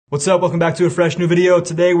What's up? Welcome back to a fresh new video.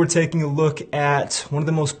 Today we're taking a look at one of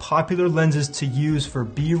the most popular lenses to use for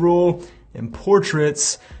B-roll and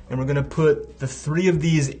portraits, and we're gonna put the three of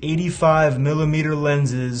these 85mm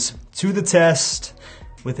lenses to the test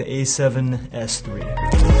with the A7S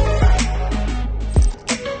III.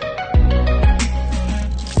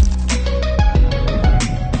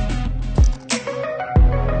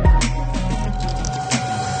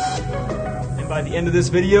 By the end of this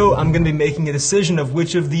video, I'm going to be making a decision of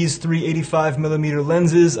which of these three 85mm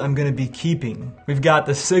lenses I'm going to be keeping. We've got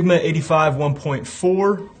the Sigma 85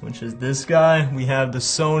 1.4, which is this guy. We have the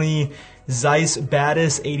Sony Zeiss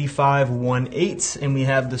Batis 85 1.8, and we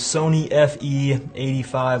have the Sony FE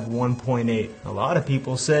 85 1.8. A lot of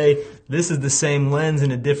people say this is the same lens in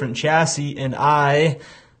a different chassis, and I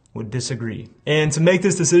would disagree. And to make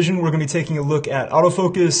this decision, we're going to be taking a look at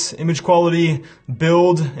autofocus, image quality,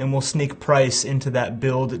 build, and we'll sneak price into that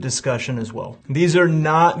build discussion as well. These are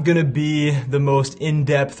not going to be the most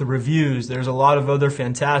in-depth reviews. There's a lot of other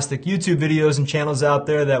fantastic YouTube videos and channels out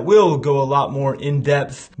there that will go a lot more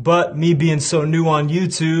in-depth, but me being so new on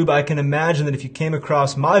YouTube, I can imagine that if you came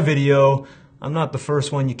across my video, I'm not the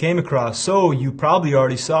first one you came across, so you probably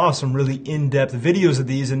already saw some really in-depth videos of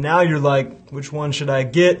these, and now you're like, which one should I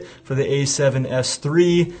get for the A7S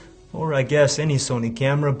III, or I guess any Sony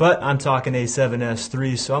camera, but I'm talking A7S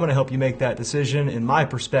III, so I'm going to help you make that decision in my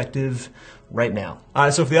perspective right now.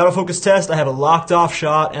 Alright, so for the autofocus test, I have a locked off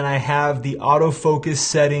shot, and I have the autofocus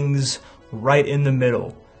settings right in the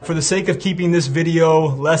middle. For the sake of keeping this video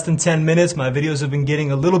less than 10 minutes, my videos have been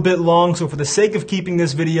getting a little bit long, so for the sake of keeping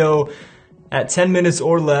this video at 10 minutes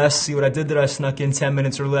or less, see what I did there? I snuck in 10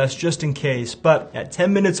 minutes or less just in case. But at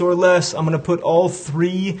 10 minutes or less, I'm going to put all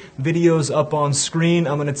three videos up on screen.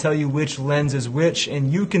 I'm going to tell you which lens is which,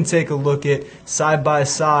 and you can take a look at side by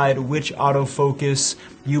side which autofocus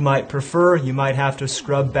you might prefer. You might have to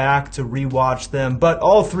scrub back to rewatch them, but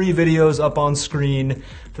all three videos up on screen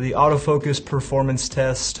for the autofocus performance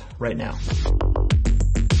test right now.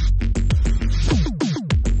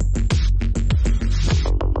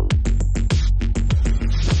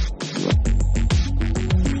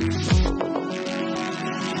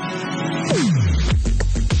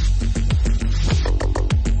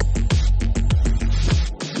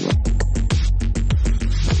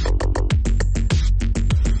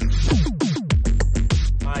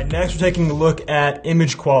 Next, we're taking a look at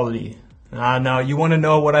image quality. Now, you want to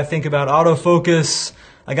know what I think about autofocus.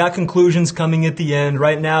 I got conclusions coming at the end.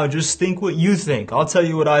 Right now, just think what you think. I'll tell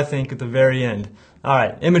you what I think at the very end.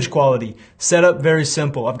 Alright, image quality. Setup, very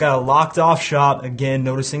simple. I've got a locked off shot, again,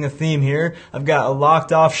 noticing a theme here. I've got a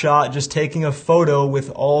locked off shot, just taking a photo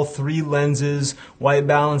with all three lenses. White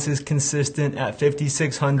balance is consistent at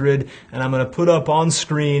 5600, and I'm going to put up on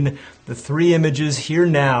screen the three images here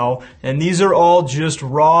now, and these are all just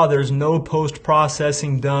raw. There's no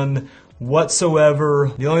post-processing done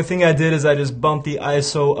whatsoever. The only thing I did is I just bumped the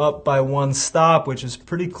ISO up by one stop, which is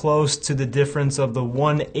pretty close to the difference of the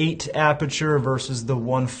 1.8 aperture versus the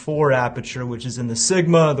 1.4 aperture, which is in the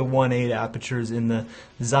Sigma. The 1.8 aperture is in the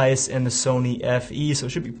Zeiss and the Sony FE, so it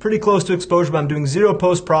should be pretty close to exposure, but I'm doing zero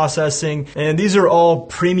post-processing, and these are all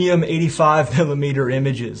premium 85mm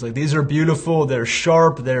images. Like, these are beautiful, they're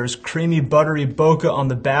sharp, there's creamy buttery bokeh on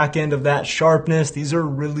the back end of that sharpness. These are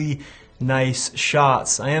really nice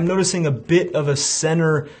shots. I am noticing a bit of a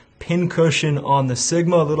center pincushion on the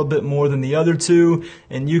Sigma, a little bit more than the other two,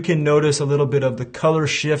 and you can notice a little bit of the color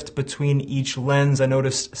shift between each lens. I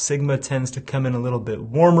noticed Sigma tends to come in a little bit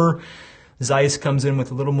warmer, Zeiss comes in with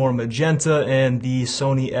a little more magenta, and the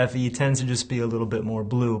Sony FE tends to just be a little bit more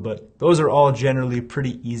blue, but those are all generally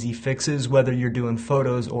pretty easy fixes, whether you're doing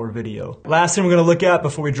photos or video. Last thing we're going to look at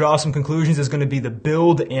before we draw some conclusions is going to be the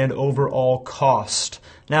build and overall cost.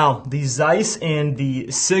 Now, the Zeiss and the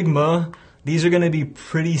Sigma, these are going to be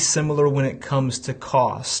pretty similar when it comes to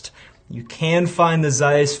cost. You can find the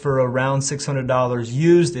Zeiss for around $600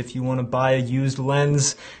 used if you want to buy a used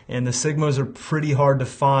lens, and the Sigmas are pretty hard to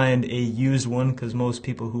find a used one because most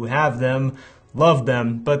people who have them love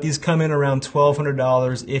them, but these come in around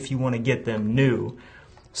 $1,200 if you want to get them new.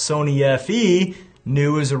 Sony FE,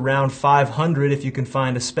 new is around $500 if you can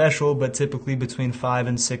find a special, but typically between $500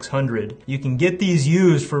 and $600. You can get these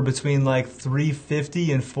used for between like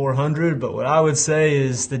 $350 and $400, but what I would say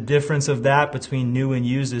is the difference of that between new and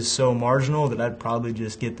used is so marginal that I'd probably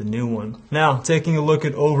just get the new one. Now, taking a look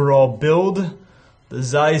at overall build, the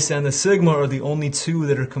Zeiss and the Sigma are the only two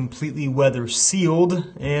that are completely weather sealed,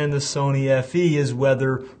 and the Sony FE is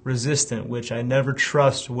weather resistant, which I never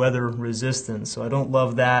trust weather resistant, so I don't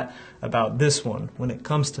love that about this one. When it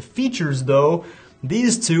comes to features though,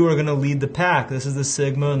 These two are going to lead the pack. This is the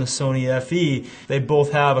Sigma and the Sony FE. They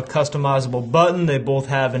both have a customizable button. They both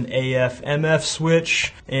have an AF/MF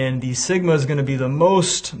switch. And the Sigma is going to be the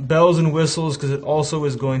most bells and whistles because it also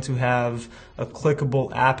is going to have a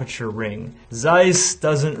clickable aperture ring. Zeiss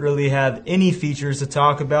doesn't really have any features to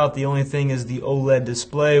talk about. The only thing is the OLED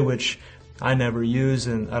display, which I never use,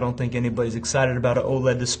 and I don't think anybody's excited about an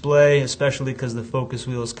OLED display, especially because the focus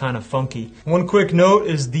wheel is kind of funky. One quick note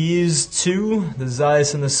is these two, the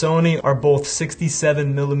Zeiss and the Sony, are both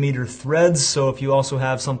 67mm threads, so if you also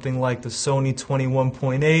have something like the Sony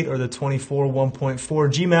 21.8 or the 24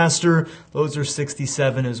 1.4 G Master, those are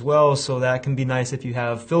 67 as well, so that can be nice if you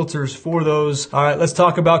have filters for those. Alright, let's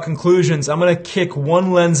talk about conclusions. I'm going to kick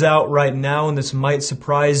one lens out right now, and this might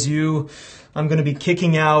surprise you. I'm going to be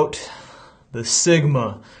kicking out the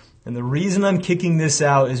Sigma. And the reason I'm kicking this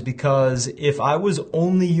out is because if I was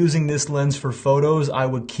only using this lens for photos, I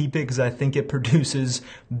would keep it because I think it produces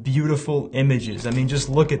beautiful images. I mean, just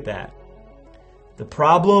look at that. The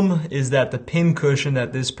problem is that the pin cushion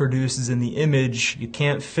that this produces in the image, you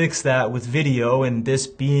can't fix that with video, and this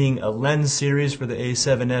being a lens series for the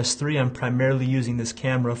A7S III, I'm primarily using this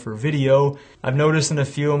camera for video. I've noticed in a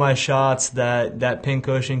few of my shots that that pin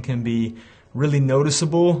cushion can be really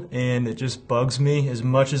noticeable, and it just bugs me. As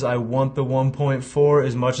much as I want the 1.4,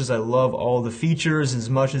 as much as I love all the features, as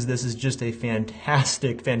much as this is just a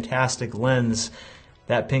fantastic lens,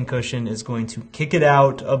 that pin cushion is going to kick it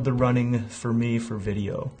out of the running for me for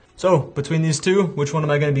video. So between these two, which one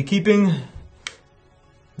am I going to be keeping?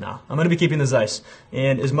 No, I'm going to be keeping the Zeiss.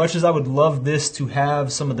 And as much as I would love this to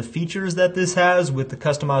have some of the features that this has with the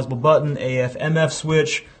customizable button, AF/MF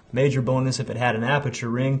switch, major bonus if it had an aperture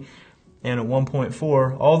ring, and a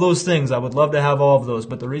 1.4, all those things, I would love to have all of those,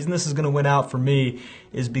 but the reason this is going to win out for me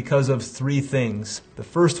is because of three things. The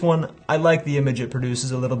first one, I like the image it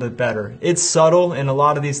produces a little bit better. It's subtle, and a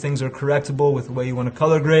lot of these things are correctable with the way you want to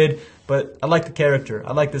color grade, but I like the character.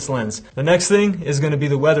 I like this lens. The next thing is going to be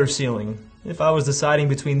the weather sealing. If I was deciding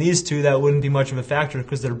between these two, that wouldn't be much of a factor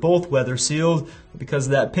because they're both weather sealed. Because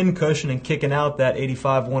of that pin cushion and kicking out that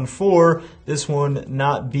 85-1.4, this one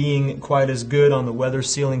not being quite as good on the weather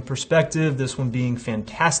sealing perspective, this one being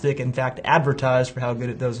fantastic, in fact advertised for how good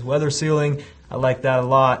it does weather sealing. I like that a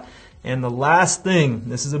lot. And the last thing,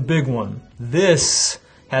 this is a big one, this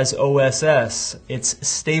has OSS. It's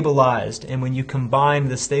stabilized, and when you combine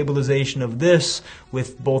the stabilization of this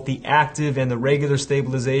with both the active and the regular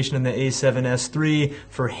stabilization in the A7S III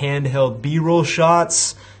for handheld B-roll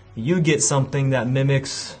shots, you get something that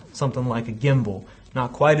mimics something like a gimbal.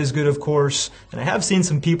 Not quite as good, of course, and I have seen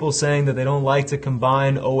some people saying that they don't like to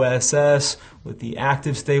combine OSS with the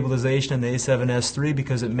active stabilization in the A7S III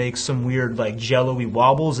because it makes some weird like jello-y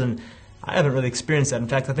wobbles, and I haven't really experienced that. In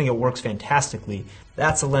fact, I think it works fantastically.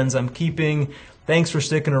 That's a lens I'm keeping. Thanks for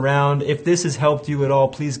sticking around. If this has helped you at all,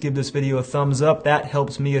 please give this video a thumbs up. That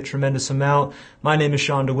helps me a tremendous amount. My name is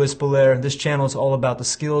Sean DeWispelaire. This channel is all about the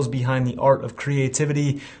skills behind the art of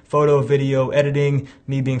creativity, photo, video, editing.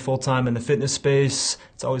 Me being full-time in the fitness space,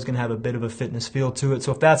 it's always going to have a bit of a fitness feel to it.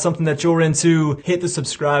 So if that's something that you're into, hit the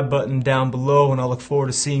subscribe button down below, and I'll look forward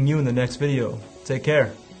to seeing you in the next video. Take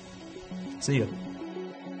care. See ya.